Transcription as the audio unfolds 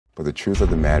But the truth of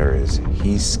the matter is,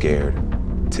 he's scared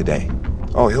today.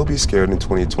 Oh, he'll be scared in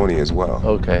 2020 as well.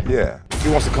 Okay. Yeah. If he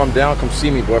wants to come down, come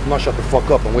see me, bro. If not, shut the fuck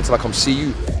up and wait till I come see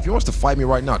you. If he wants to fight me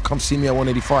right now, come see me at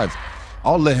 185.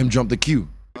 I'll let him jump the queue.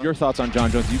 Your thoughts on Jon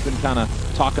Jones? You've been kind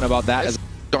of talking about that.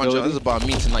 Jon Jones, this is about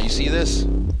me tonight. You see this?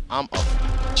 I'm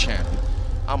a champ.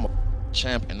 I'm a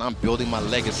champ, and I'm building my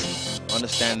legacy.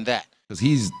 Understand that. Because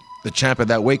he's the champ at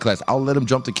that weight class. I'll let him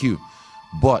jump the queue.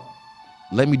 But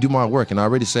let me do my work. And I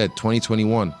already said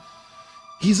 2021.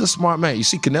 He's a smart man. You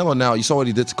see Canelo now, you saw what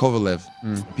he did to Kovalev.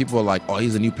 People are like, oh,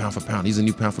 he's a new pound for pound. He's a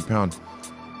new pound for pound.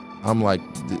 I'm like,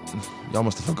 y'all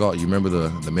must have forgot. You remember the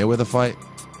Mayweather fight?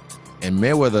 And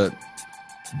Mayweather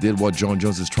did what Jon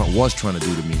Jones was trying to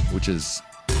do to me, which is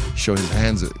show his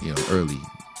hands, early.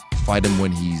 Fight him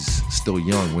when he's still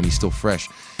young, when he's still fresh.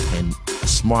 And a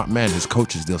smart man, his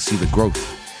coaches, they'll see the growth.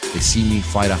 They see me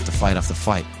fight after fight after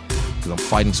fight. Because I'm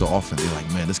fighting so often, they're like,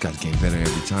 man, this guy's getting better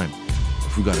every time.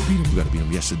 If we gotta beat him, we gotta beat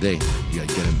him yesterday. You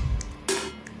gotta get him,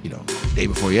 day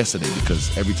before yesterday,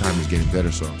 because every time he's getting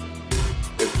better, so.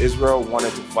 If Israel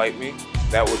wanted to fight me,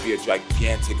 that would be a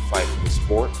gigantic fight for the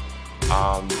sport.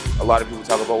 A lot of people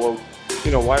talk about, well,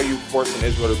 why are you forcing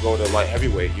Israel to go to light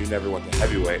heavyweight? You never went to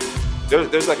heavyweight.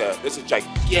 There's a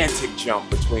gigantic jump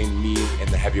between me and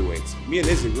the heavyweights. Me and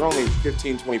Izzy, we're only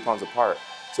 15, 20 pounds apart.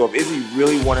 So if Izzy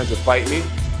really wanted to fight me,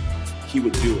 he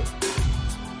would do it.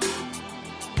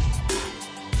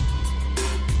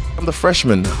 I'm the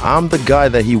freshman. I'm the guy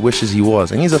that he wishes he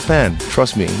was. And he's a fan.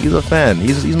 Trust me, he's a fan.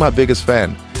 He's my biggest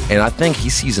fan. And I think he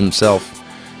sees himself,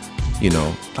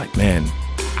 like, man,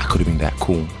 I could have been that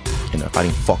cool, if I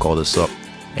didn't fuck all this up.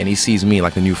 And he sees me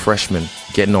like the new freshman,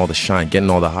 getting all the shine, getting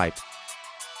all the hype.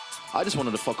 I just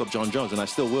wanted to fuck up Jon Jones, and I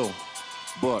still will.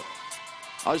 But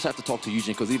I'll just have to talk to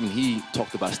Eugene, because even he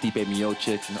talked about Stipe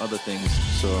Miocic and other things.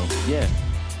 So, yeah.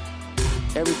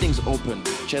 Everything's open.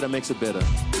 Cheddar makes it better.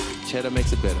 Cheddar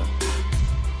makes it better.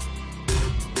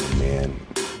 Man,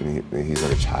 he's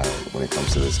like a child when it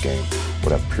comes to this game.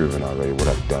 What I've proven already, what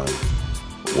I've done,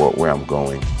 where I'm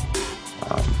going.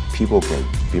 People can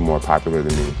be more popular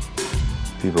than me.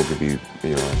 People could be,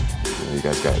 you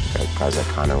guys got guys like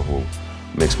Connor who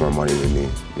makes more money than me.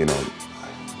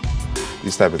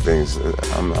 These type of things,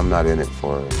 I'm not in it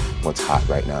for what's hot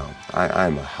right now.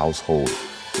 I'm a household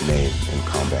name in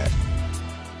combat.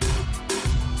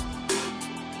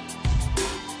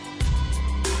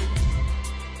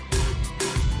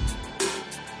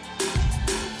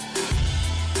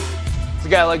 A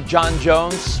guy like Jon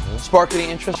Jones spark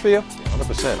any interest for you?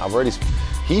 100%. I've already.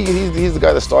 He's the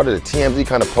guy that started it. TMZ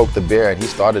kind of poked the bear, and he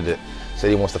started it. Said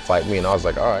he wants to fight me, and I was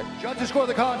like, all right. Judges score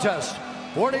the contest: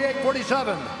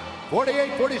 48-47,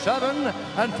 48-47,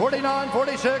 and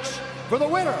 49-46 for the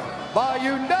winner by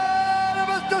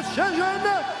unanimous decision.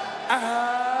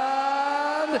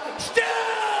 And still.